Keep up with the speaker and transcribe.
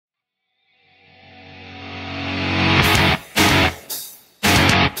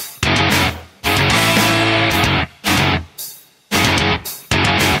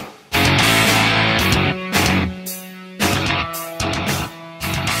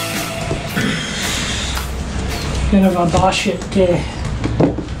Kind of a bash at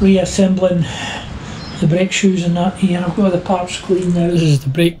reassembling the brake shoes and that here. I've got the parts clean now. This is the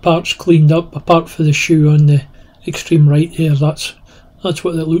brake parts cleaned up, apart from the shoe on the extreme right there. That's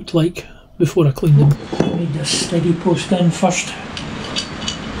what it looked like before I cleaned them. I need this steady post in first.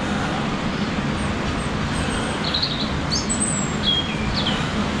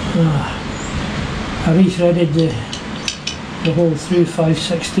 I rethreaded the hole through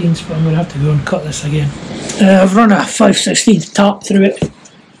 5/16, but I'm going to have to go and cut this again. I've run a 5/16 tap through it.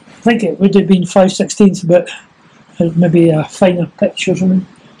 I think it would have been 5/16, but maybe a finer pitch or something.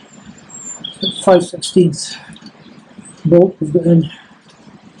 5/16 bolt we've got in.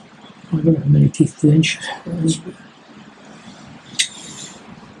 I don't know how many teeth to the inch it is, but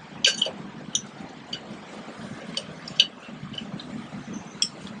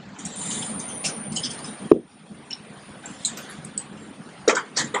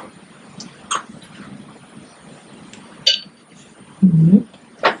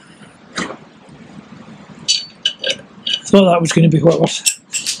thought that was going to be Whitworth.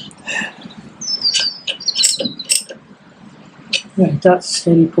 Right, that's the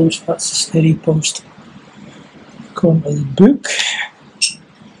steady post, that's the steady post. Go on to the book.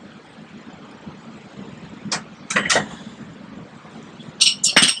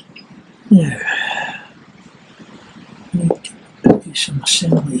 Now, I need to do some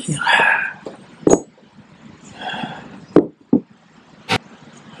assembly here.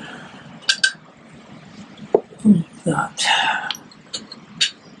 Like that.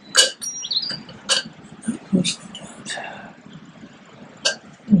 That goes like that.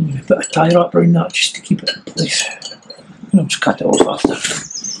 A bit of tie wrap around that just to keep it in place. And I'll just cut it off after.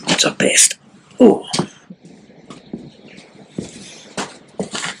 It's a best. Oh!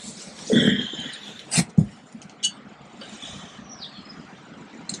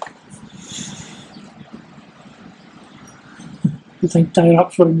 You think tie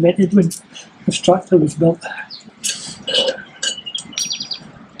wraps were invented when this tractor was built?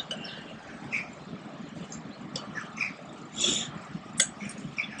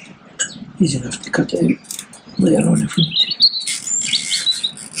 Easy enough to cut it out later on if we need to.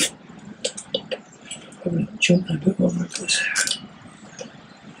 Probably jumping a bit all over the place.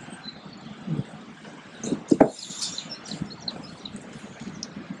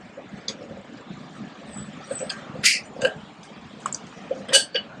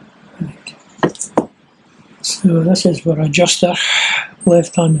 So this is our adjuster,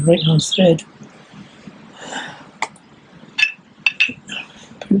 left hand and right hand thread.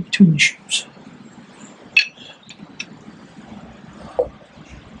 Put it between the shoes.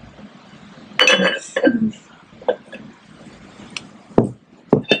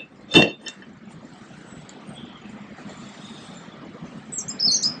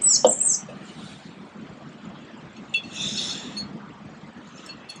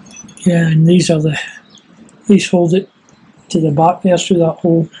 Yeah, and these hold it to the back there through that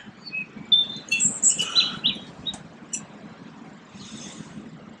hole.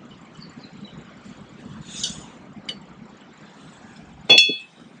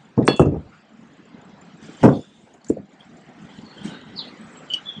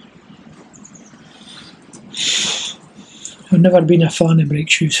 I've never been a fan of brake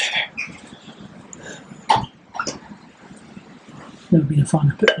shoes. Never been a fan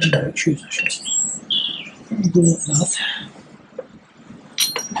of putting in brake shoes, I should say. Go like that.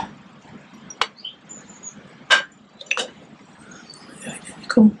 Yeah,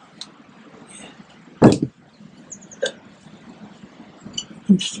 identical. Yeah.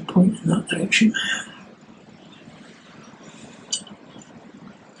 Just to point in that direction.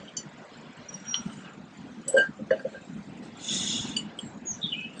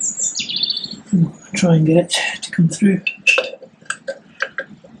 Try and get it to come through.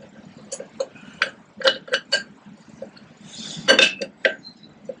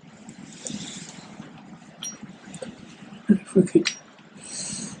 And if we could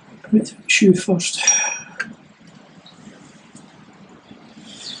put it through the shoe first.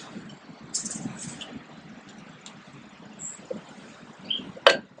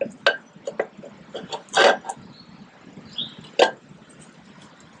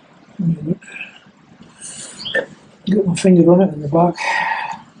 Got my finger on it in the back.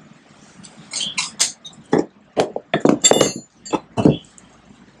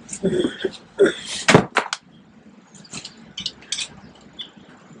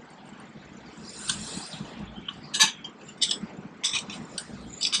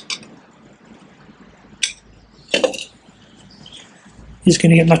 He's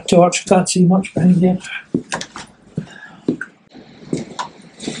going to get my torch, can't see much behind here.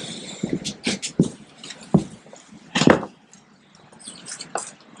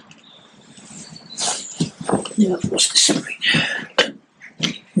 Yeah, I've lost the spring.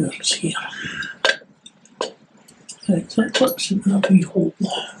 Yeah, it's here. Right, that clips in that wee hole.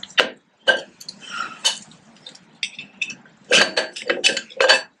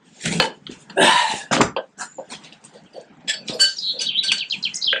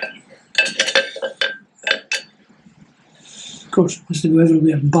 Of course, it wants to go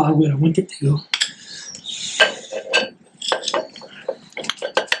everywhere and bar where I want it to go.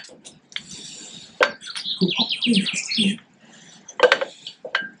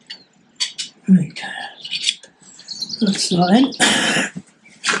 Right, that's that in.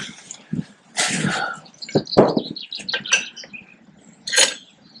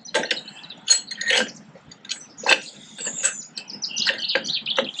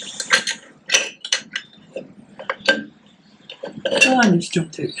 And it's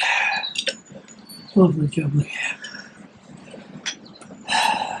jumped out. Lovely jubbly.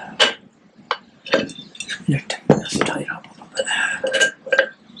 Yeah, take this tight up a little bit.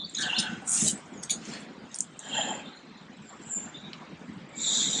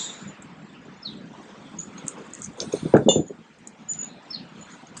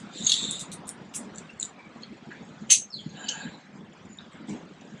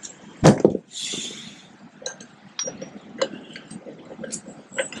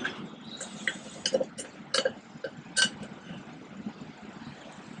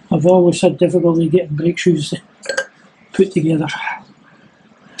 I've always had difficulty getting brake shoes put together.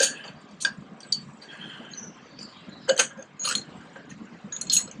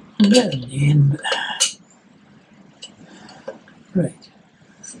 I'll get them in the end, but right.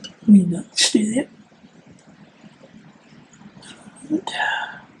 I need that to stay there.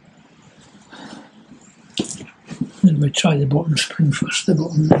 Then we try the bottom spring first, the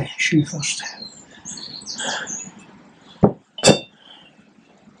bottom shoe first.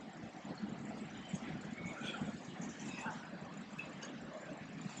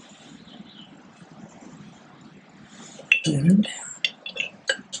 There.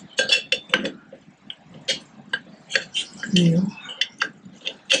 There.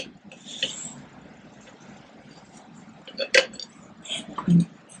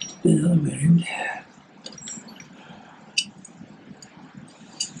 The other way around.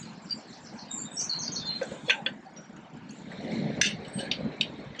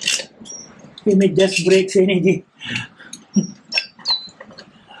 We make disc brakes any day.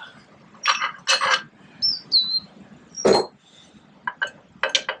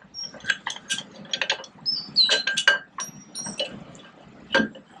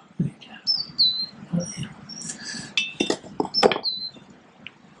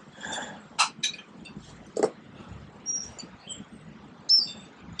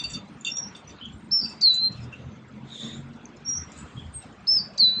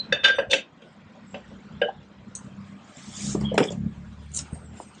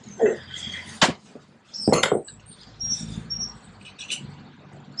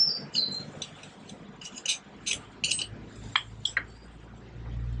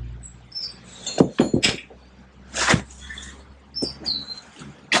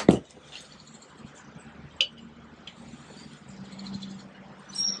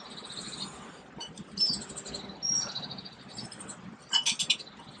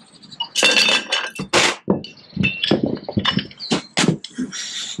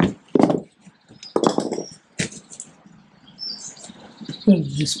 Where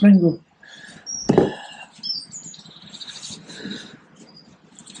did the spring go?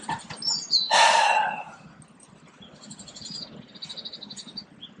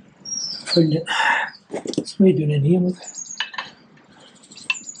 Found it. What's we doing in here? Look.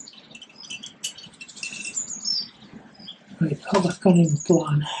 Right, have a cunning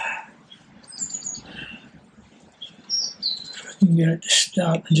plan. If I can get it to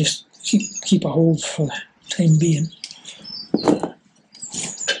start and just keep a hold for the time being.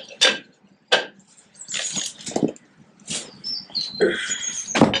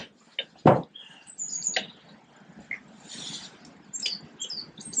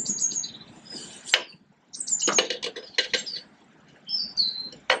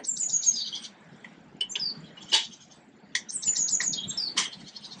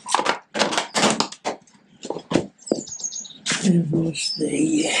 There was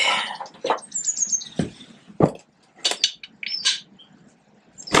the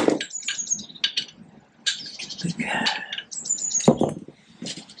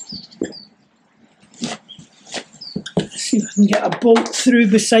let's see if I can get a bolt through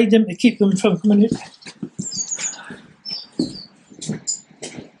beside them to keep them from coming out.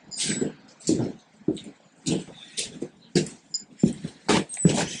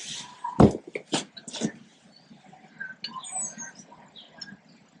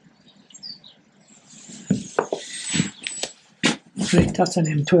 That's an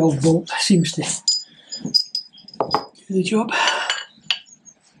M12 bolt, seems to do the job.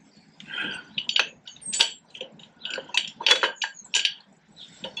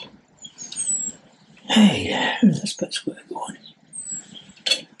 Hey, how's this bit's got to go on?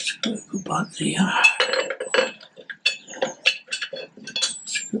 It's got to go back there.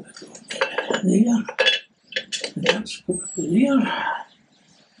 It's got to go there. And that's got to go there.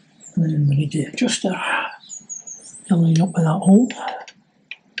 And then we need the adjuster to line up with that hole.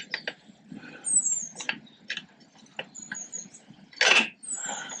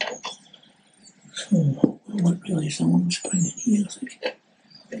 So, what really is the one spring in here, I think.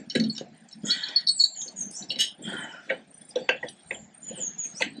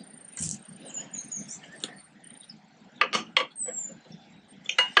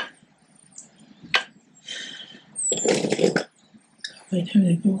 Right, how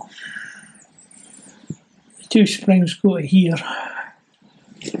they go. The two springs go to here.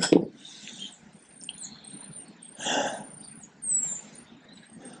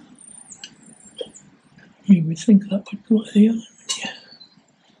 You would think that would go to there. Yeah.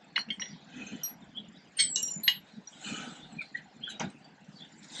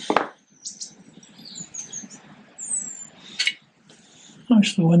 I'm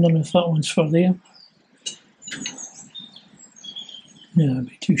actually wondering if that one's for there. No, that'd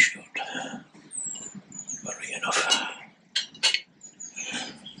be too short. Worry enough.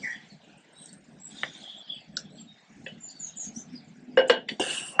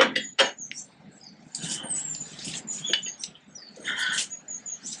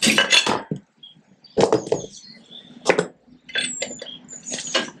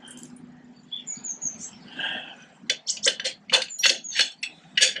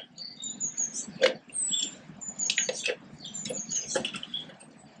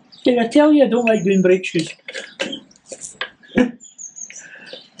 Did I tell you I don't like doing brake shoes? Well,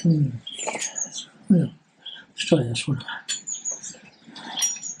 let's try this one.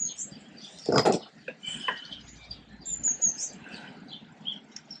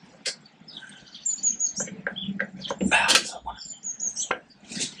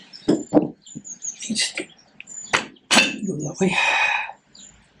 Needs to go that way.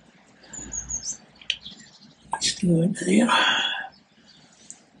 Needs to go into there.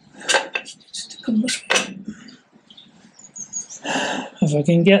 If I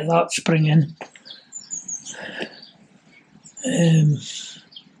can get that spring in,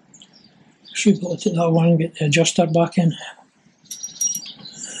 should be able to take that one and get the adjuster back in. It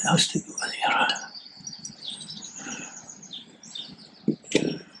has to go there.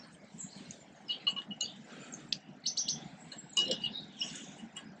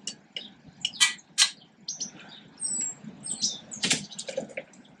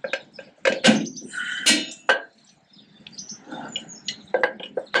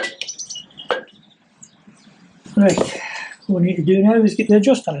 Right, what we need to do now is get the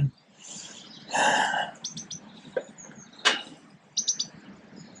adjuster in.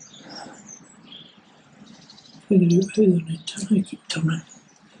 Figure out how they turn, I keep turning.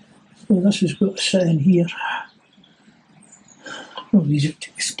 So this has got to sit in here. Not easy to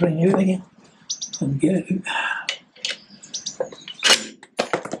take the spring out again and get it out.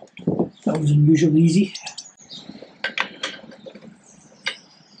 That was unusually easy.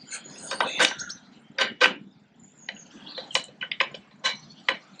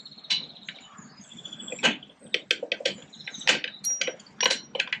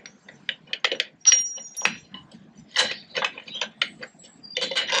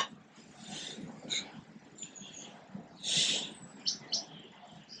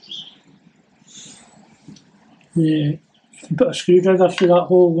 You can put a screwdriver through that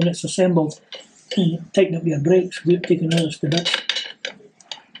hole when it's assembled and tighten up your brakes without taking others to bits.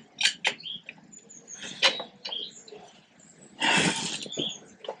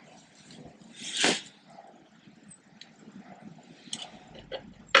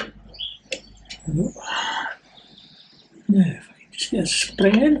 Now if I can just get a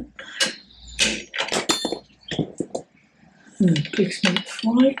spring in and the brakes not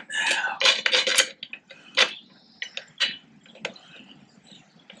fly.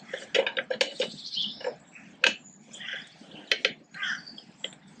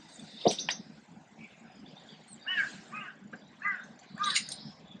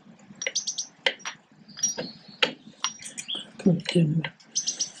 Put it in.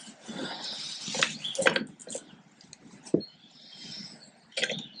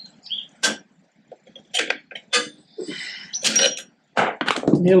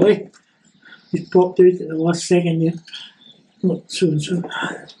 Nearly. Just popped out at the last second there. Look, so and so.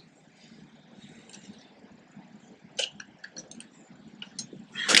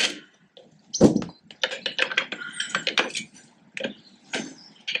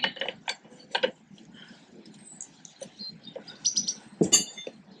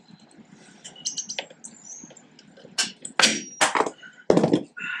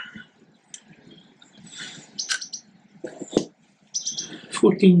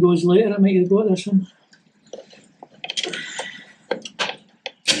 14 goes later, I might have got this one.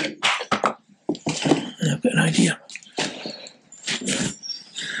 I've got an idea.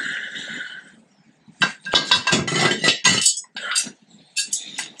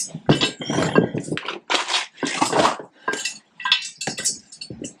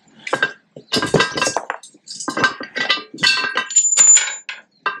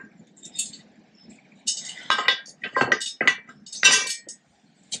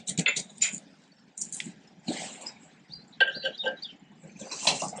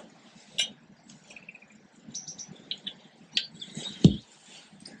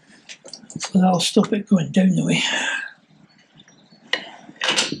 So that'll stop it going down the way.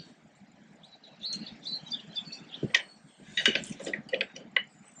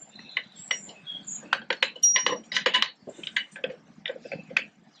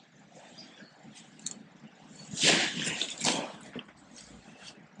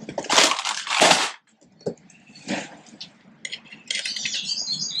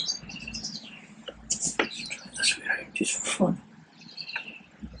 This way around just for fun.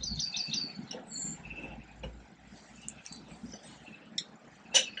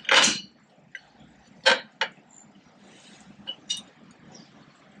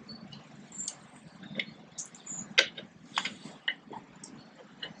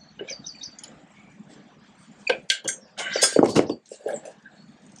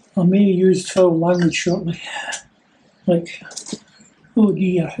 I may use foul language shortly, like, oh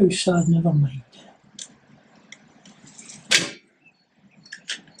dear, how sad, never mind.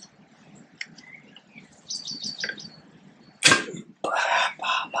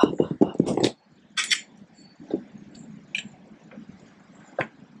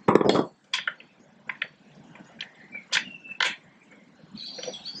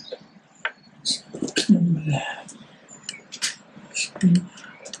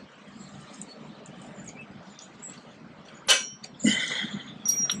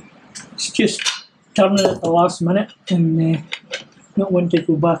 It's just turning at the last minute and not wanting to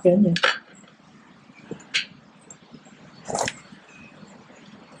go back in there.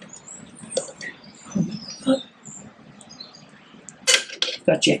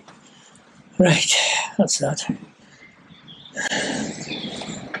 Gotcha. Right, that's that.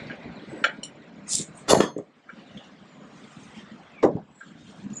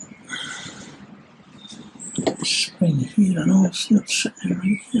 Spring here and all, it's not sitting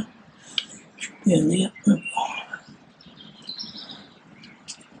right here. Should be in there.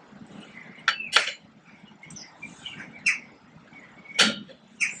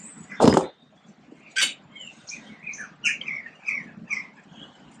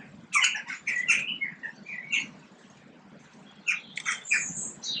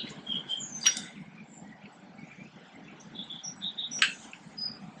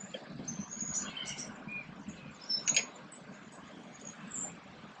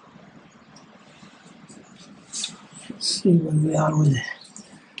 See where we are with it.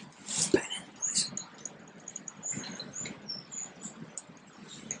 Pen in place.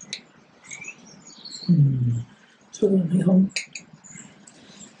 Totally hunk.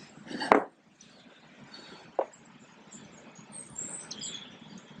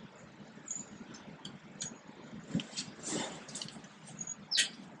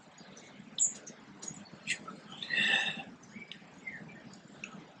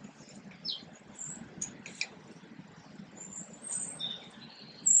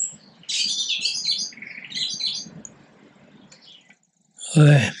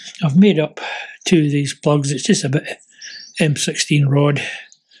 I've made up two of these plugs. It's just a bit of M16 rod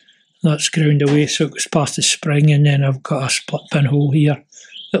that's ground away so it goes past the spring, and then I've got a split pin hole here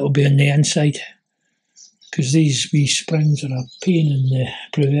that'll be on the inside, because these wee springs are a pain in the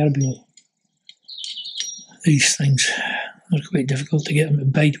proverbial. These things are quite difficult to get them to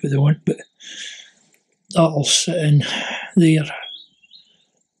bite where they want, but that'll sit in there.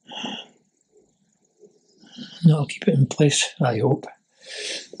 That'll keep it in place, I hope.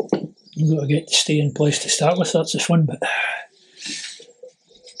 You've got to get to stay in place to start with, that's the fun bit.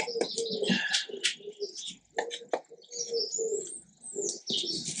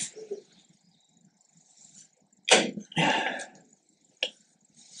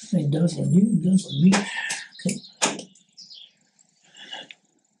 It does on you, it does on me. Okay.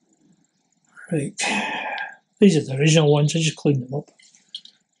 Right. These are the original ones, I just cleaned them up.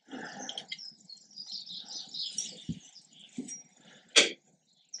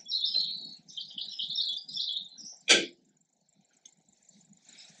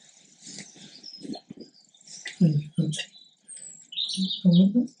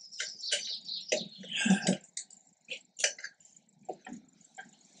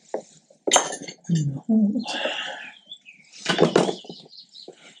 See if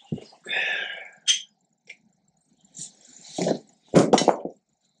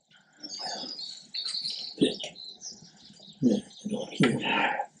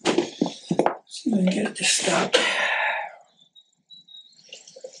I can get it to start.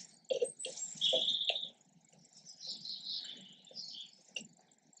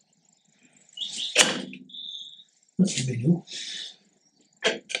 That's a video.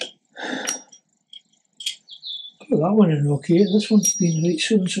 Got that one in okay. This one's been right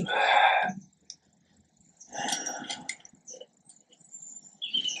soon, so.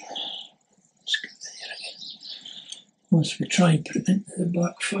 Unless we try and put it into the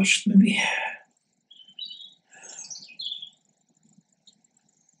black first, maybe.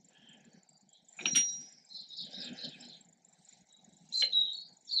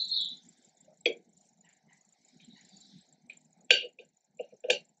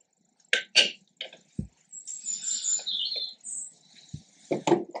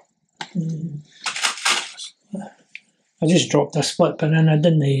 I just dropped a split pin in. I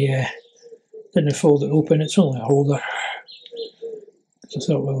didn't fold it open. It's only a holder. So I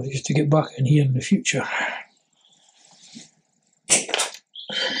thought, well, just to get back in here in the future.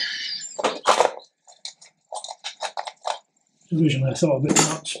 Originally I thought about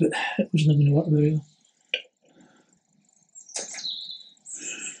nuts, but it wasn't going to work very well.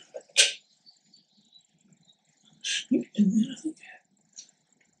 Sneaked in there, I think.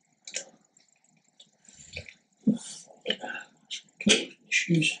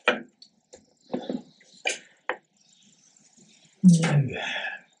 Shoes. Now,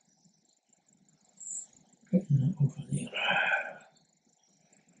 getting that over there.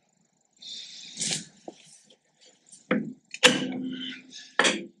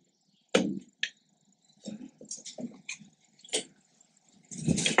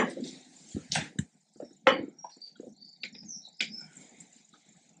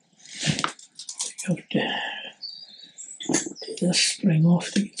 Have to take this spring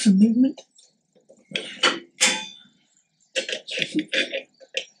off to get some movement.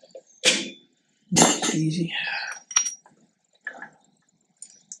 That's easy.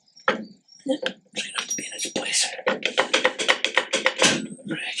 Yep, it's going to have to be in its place.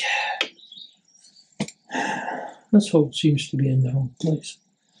 Right. This hole seems to be in the wrong place.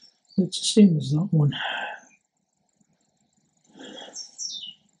 It's the same as that one.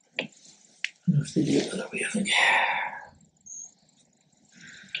 I have to do it the other way, I think.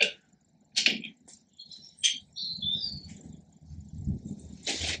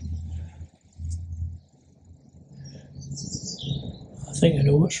 I think I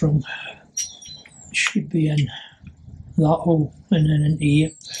know what's wrong. It should be in that hole and then into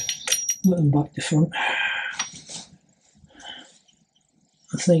here, looking back to front.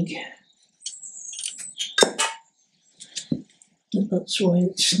 I think that's why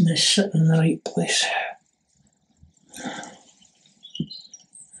it's sitting in the right place.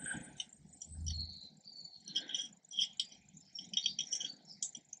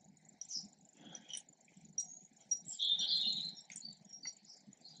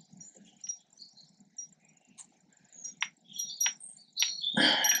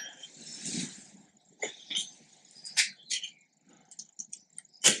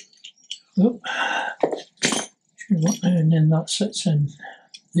 Oh, should work now, and then that sits in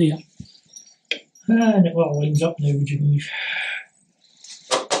there. And it well lines up now, would you believe?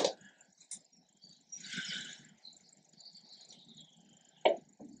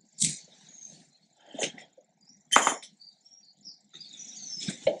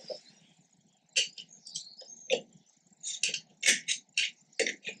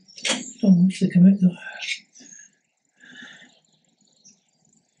 Don't wish they come out though.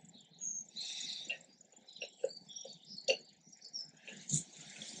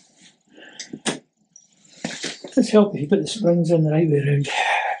 It's help if you put the springs in the right way around.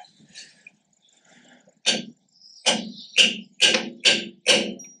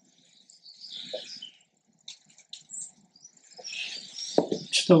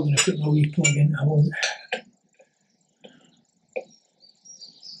 Still going to put my wee plug in, I won't.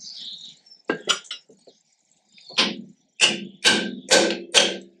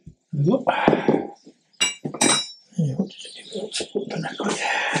 There we go. Yeah, what did I do? Let's open it quick.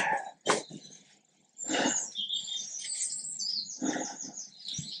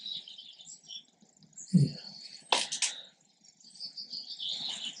 Yeah.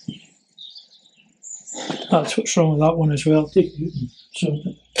 That's what's wrong with that one as well. Take it out and sort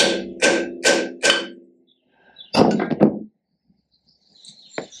it.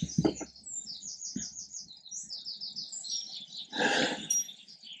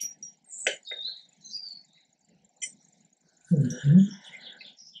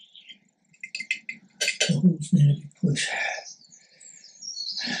 It's not a good place.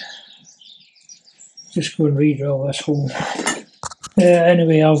 Just go and re-drill this hole.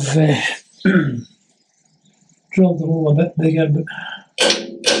 Anyway, I've drilled the hole a bit bigger, but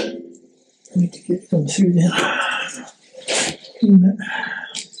I need to get them through there.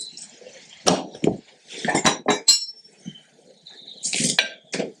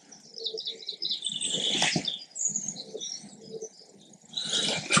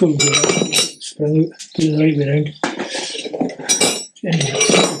 Spring out, do the right way round. Anyway,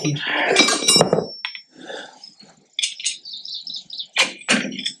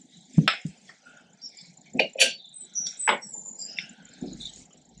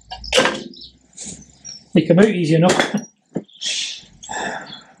 they come out easy enough.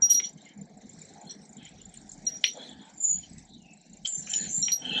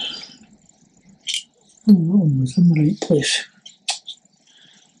 Oh, that one was in the right place.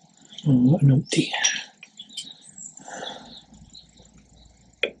 Oh, what an empty.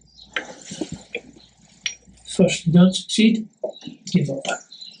 First you don't succeed, give up.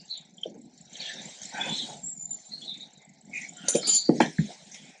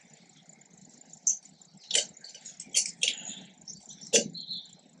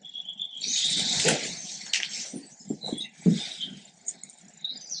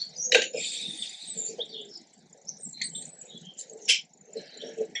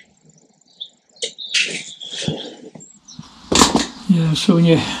 Yeah, so when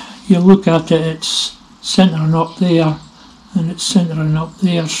you look at it, it's centering up there and it's centering up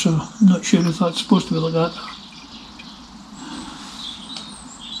there, so I'm not sure if that's supposed to be like that.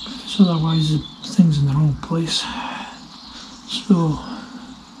 Because otherwise the thing's in the wrong place. So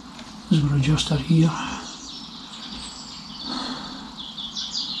there's our adjuster here.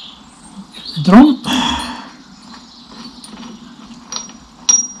 Get the drum.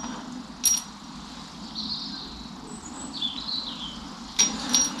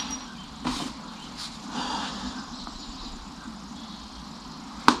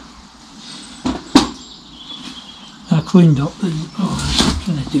 Cleaned up. Oh, what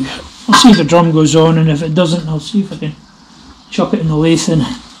can I do? I'll see if the drum goes on, and if it doesn't, I'll see if I can chuck it in the lathe and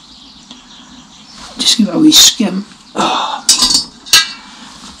just give it a wee skim. Oh.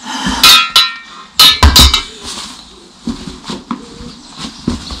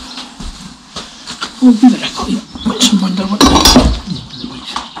 I'll give it a clean. Makes me wonder what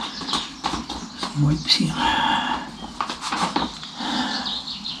some wipes here.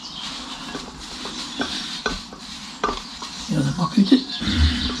 The muck out it.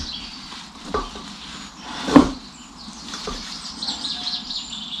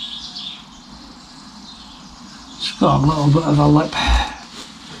 It's got a little bit of a lip.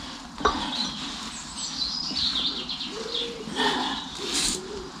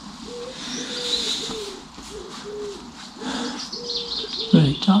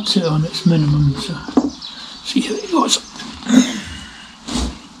 Right, that's it on its minimum, so see how it goes.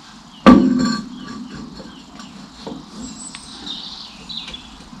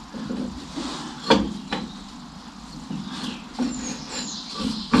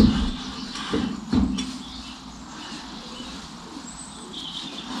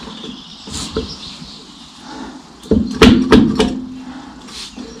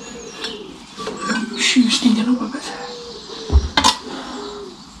 Shoes sticking up a bit.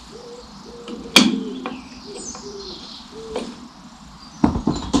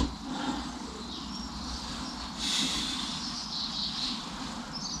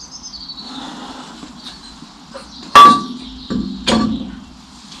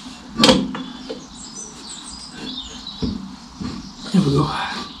 There we go.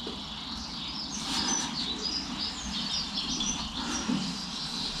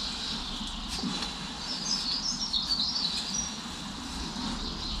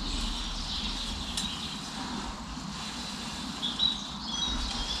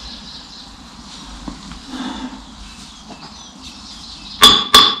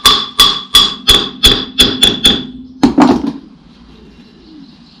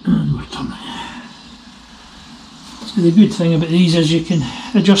 So the good thing about these is you can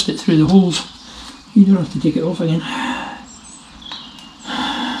adjust it through the holes. You don't have to take it off again.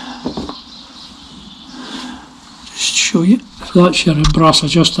 Just show you. So that's your brass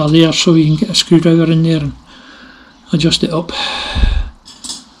adjuster there, so you can get a screwdriver in there and adjust it up.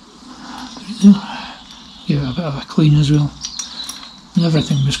 Give it a bit of a clean as well. And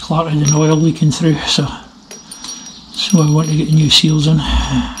everything was clattered and oil leaking through, so I want to get the new seals in.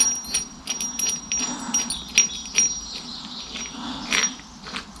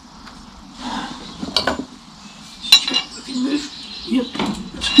 Yep,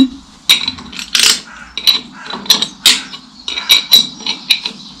 that's good.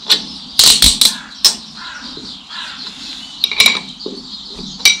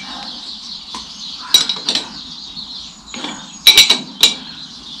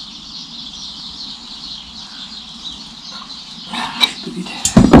 Agreed.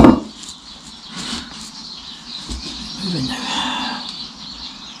 Moving now.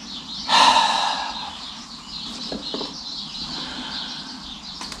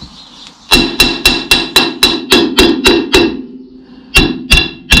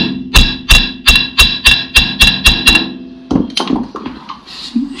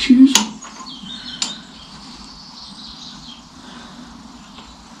 See the shoes?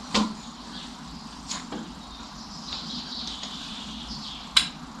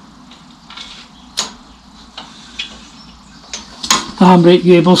 The handbrake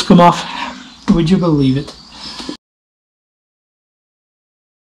cables come off. Would you believe it?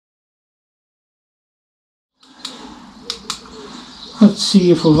 Let's see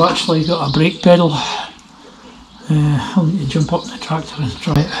if we've actually got a brake pedal. I'll need to jump up in the tractor and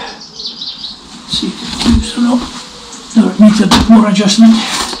try it. See if it moves or not. Now it needs a bit more adjustment.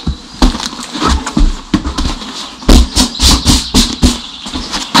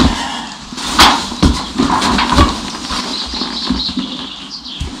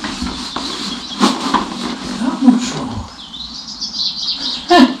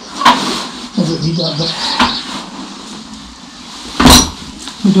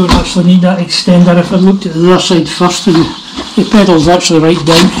 We don't actually need that extender. If I looked at the other side first, the pedal's actually right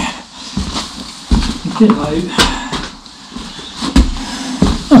down. Get that out.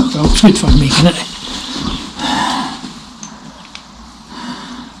 Oh well, it's good for making it.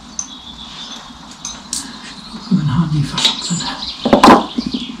 Should come in handy for something.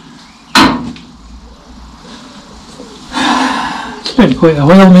 Spent quite a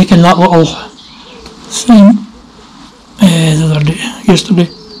while making that little thing yesterday.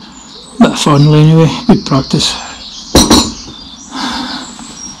 Bit of fun anyway, good practice.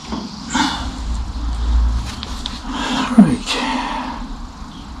 Right.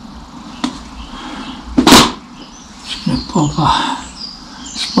 Just going to pop a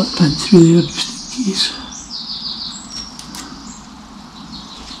split pin through there just in case.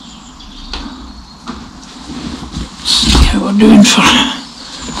 See how we're doing for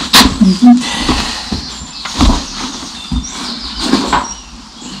movement.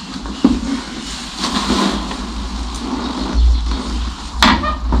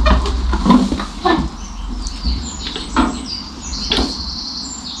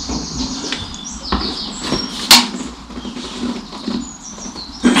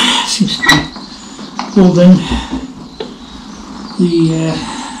 Seems to be holding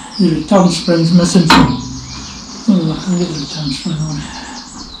the return spring's missing from. Oh, I can get the return spring on.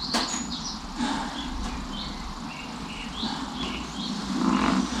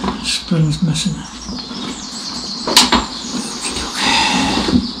 Spring's missing.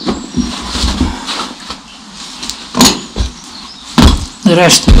 The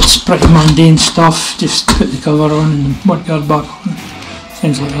rest of it's pretty mundane stuff. Just put the cover on and mudguard back on.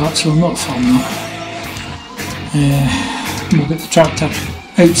 Things like that, so I'm not filming that. We'll get the tractor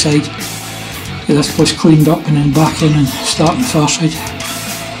outside, get this place cleaned up and then back in and start on the far side.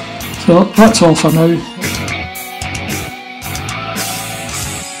 So that's all for now.